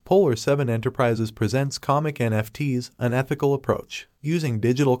Polar 7 Enterprises presents Comic NFTs, an ethical approach, using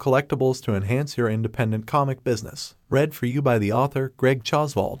digital collectibles to enhance your independent comic business. Read for you by the author, Greg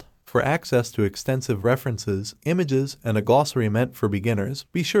Choswald. For access to extensive references, images, and a glossary meant for beginners,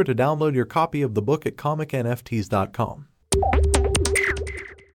 be sure to download your copy of the book at comicnfts.com.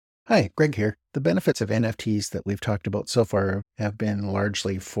 Hi, Greg here. The benefits of NFTs that we've talked about so far have been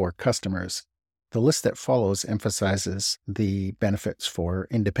largely for customers. The list that follows emphasizes the benefits for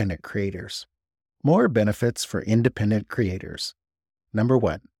independent creators. More benefits for independent creators. Number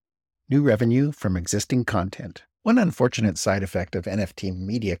 1, new revenue from existing content. One unfortunate side effect of NFT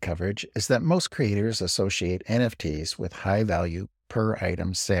media coverage is that most creators associate NFTs with high-value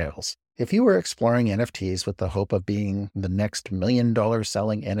per-item sales. If you were exploring NFTs with the hope of being the next $1 million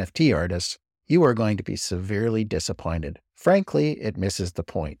selling NFT artist, you are going to be severely disappointed. Frankly, it misses the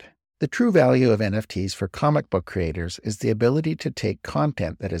point. The true value of NFTs for comic book creators is the ability to take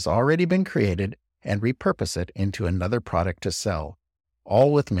content that has already been created and repurpose it into another product to sell,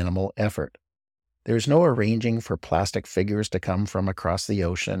 all with minimal effort. There's no arranging for plastic figures to come from across the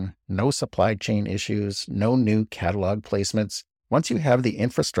ocean, no supply chain issues, no new catalog placements. Once you have the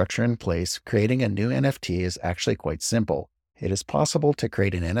infrastructure in place, creating a new NFT is actually quite simple. It is possible to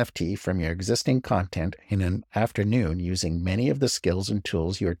create an NFT from your existing content in an afternoon using many of the skills and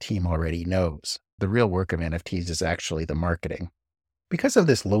tools your team already knows. The real work of NFTs is actually the marketing. Because of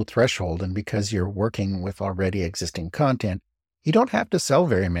this low threshold and because you're working with already existing content, you don't have to sell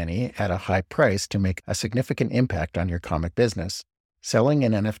very many at a high price to make a significant impact on your comic business. Selling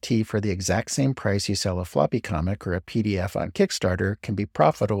an NFT for the exact same price you sell a floppy comic or a PDF on Kickstarter can be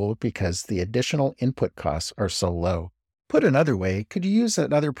profitable because the additional input costs are so low. Put another way, could you use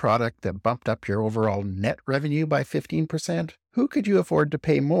another product that bumped up your overall net revenue by 15%? Who could you afford to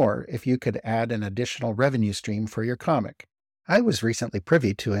pay more if you could add an additional revenue stream for your comic? I was recently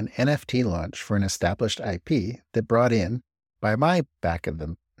privy to an NFT launch for an established IP that brought in, by my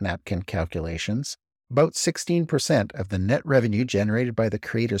back-of-the-napkin calculations, about 16% of the net revenue generated by the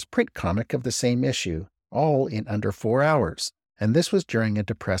creator's print comic of the same issue, all in under 4 hours. And this was during a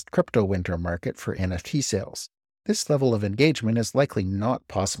depressed crypto winter market for NFT sales. This level of engagement is likely not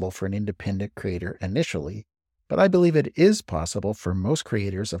possible for an independent creator initially, but I believe it is possible for most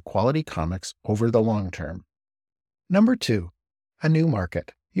creators of quality comics over the long term. Number 2, a new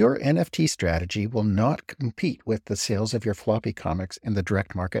market. Your NFT strategy will not compete with the sales of your floppy comics in the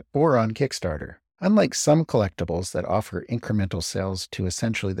direct market or on Kickstarter. Unlike some collectibles that offer incremental sales to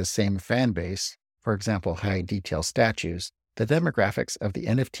essentially the same fan base, for example, high-detail statues, the demographics of the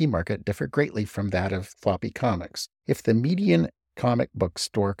NFT market differ greatly from that of floppy comics. If the median comic book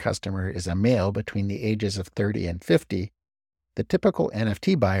store customer is a male between the ages of 30 and 50, the typical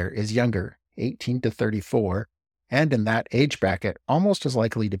NFT buyer is younger, 18 to 34, and in that age bracket, almost as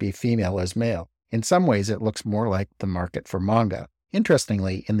likely to be female as male. In some ways, it looks more like the market for manga.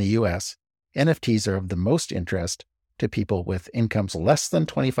 Interestingly, in the US, NFTs are of the most interest to people with incomes less than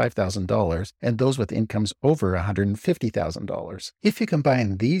 $25,000 and those with incomes over $150,000. If you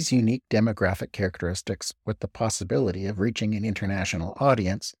combine these unique demographic characteristics with the possibility of reaching an international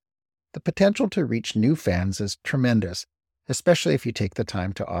audience, the potential to reach new fans is tremendous, especially if you take the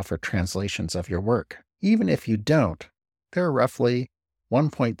time to offer translations of your work. Even if you don't, there are roughly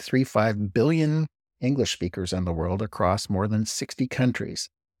 1.35 billion English speakers in the world across more than 60 countries,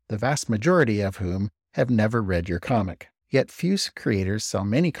 the vast majority of whom have never read your comic. Yet few creators sell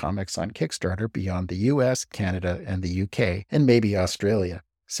many comics on Kickstarter beyond the US, Canada, and the UK, and maybe Australia.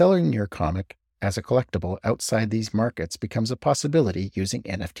 Selling your comic as a collectible outside these markets becomes a possibility using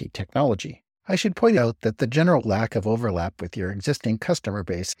NFT technology. I should point out that the general lack of overlap with your existing customer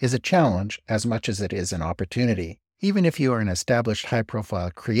base is a challenge as much as it is an opportunity. Even if you are an established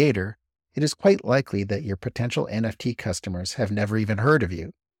high-profile creator, it is quite likely that your potential NFT customers have never even heard of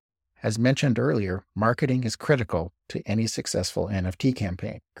you. As mentioned earlier, marketing is critical to any successful NFT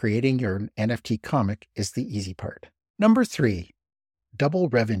campaign. Creating your NFT comic is the easy part. Number 3, double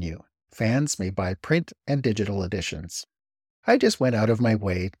revenue. Fans may buy print and digital editions. I just went out of my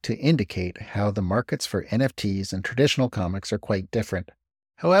way to indicate how the markets for NFTs and traditional comics are quite different.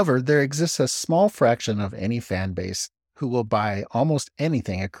 However, there exists a small fraction of any fan base who will buy almost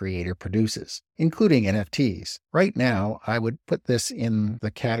anything a creator produces, including NFTs. Right now, I would put this in the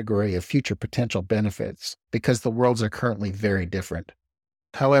category of future potential benefits because the worlds are currently very different.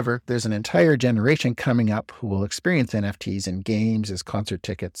 However, there's an entire generation coming up who will experience NFTs in games as concert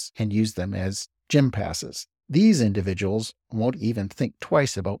tickets and use them as gym passes. These individuals won't even think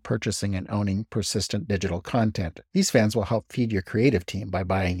twice about purchasing and owning persistent digital content. These fans will help feed your creative team by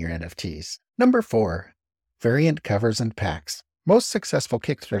buying your NFTs. Number 4, variant covers and packs. Most successful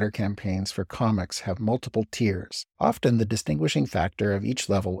Kickstarter campaigns for comics have multiple tiers. Often the distinguishing factor of each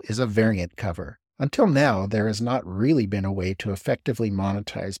level is a variant cover. Until now, there has not really been a way to effectively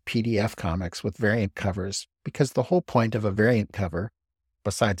monetize PDF comics with variant covers because the whole point of a variant cover,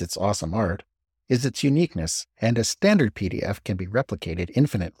 besides its awesome art, is its uniqueness, and a standard PDF can be replicated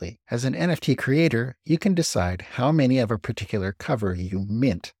infinitely. As an NFT creator, you can decide how many of a particular cover you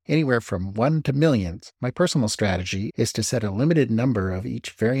mint, anywhere from 1 to millions. My personal strategy is to set a limited number of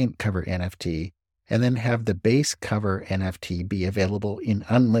each variant cover NFT, and then have the base cover NFT be available in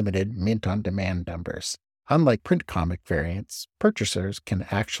unlimited mint-on-demand numbers. Unlike print comic variants, purchasers can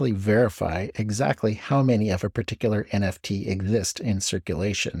actually verify exactly how many of a particular NFT exist in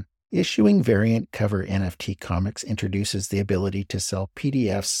circulation. Issuing variant cover NFT comics introduces the ability to sell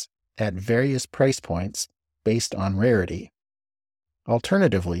PDFs at various price points based on rarity.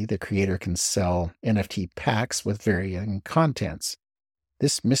 Alternatively, the creator can sell NFT packs with varying contents.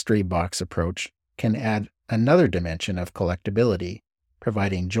 This mystery box approach can add another dimension of collectability,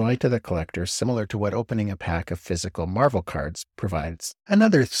 providing joy to the collector similar to what opening a pack of physical Marvel cards provides.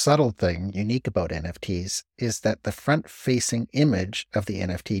 Another subtle thing unique about NFTs is that the front-facing image of the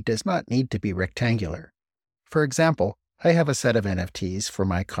NFT does not need to be rectangular. For example, I have a set of NFTs for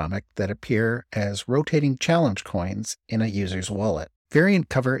my comic that appear as rotating challenge coins in a user's wallet. Variant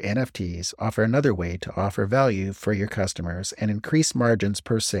cover NFTs offer another way to offer value for your customers and increase margins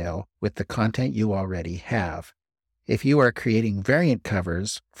per sale with the content you already have. If you are creating variant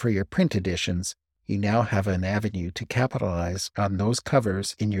covers for your print editions, you now have an avenue to capitalize on those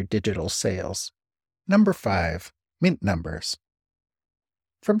covers in your digital sales. Number 5. Mint numbers.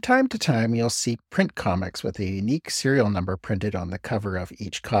 From time to time, you'll see print comics with a unique serial number printed on the cover of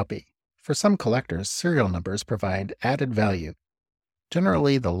each copy. For some collectors, serial numbers provide added value.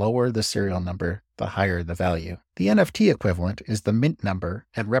 Generally, the lower the serial number, the higher the value. The NFT equivalent is the mint number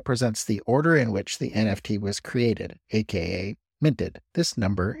and represents the order in which the NFT was created, aka minted. This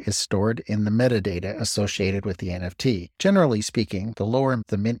number is stored in the metadata associated with the NFT. Generally speaking, the lower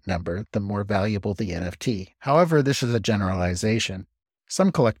the mint number, the more valuable the NFT. However, this is a generalization.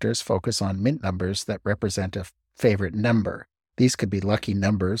 Some collectors focus on mint numbers that represent a favorite number. These could be lucky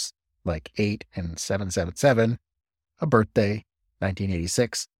numbers like 8 and 777, a birthday,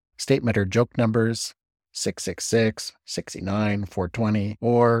 1986, statement or joke numbers, 666, 69, 420,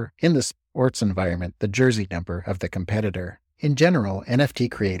 or, in the sports environment, the jersey number of the competitor. In general,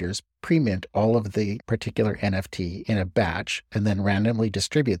 NFT creators pre-mint all of the particular NFT in a batch and then randomly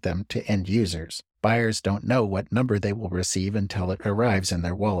distribute them to end users. Buyers don't know what number they will receive until it arrives in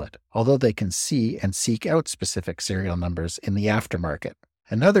their wallet, although they can see and seek out specific serial numbers in the aftermarket.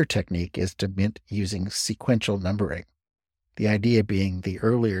 Another technique is to mint using sequential numbering. The idea being the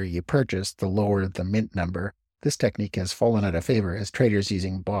earlier you purchase, the lower the mint number. This technique has fallen out of favor as traders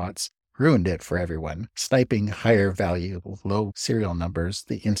using bots ruined it for everyone, sniping higher value low serial numbers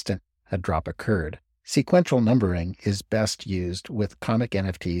the instant a drop occurred. Sequential numbering is best used with comic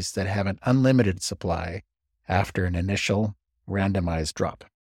NFTs that have an unlimited supply after an initial randomized drop.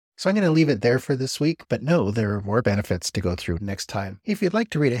 So I'm going to leave it there for this week, but no, there are more benefits to go through next time. If you'd like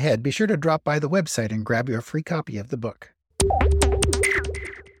to read ahead, be sure to drop by the website and grab your free copy of the book.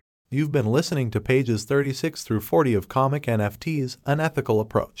 You've been listening to pages 36 through 40 of Comic NFTs, An Ethical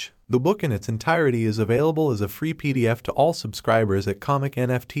Approach. The book in its entirety is available as a free PDF to all subscribers at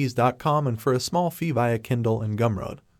comicnfts.com and for a small fee via Kindle and Gumroad.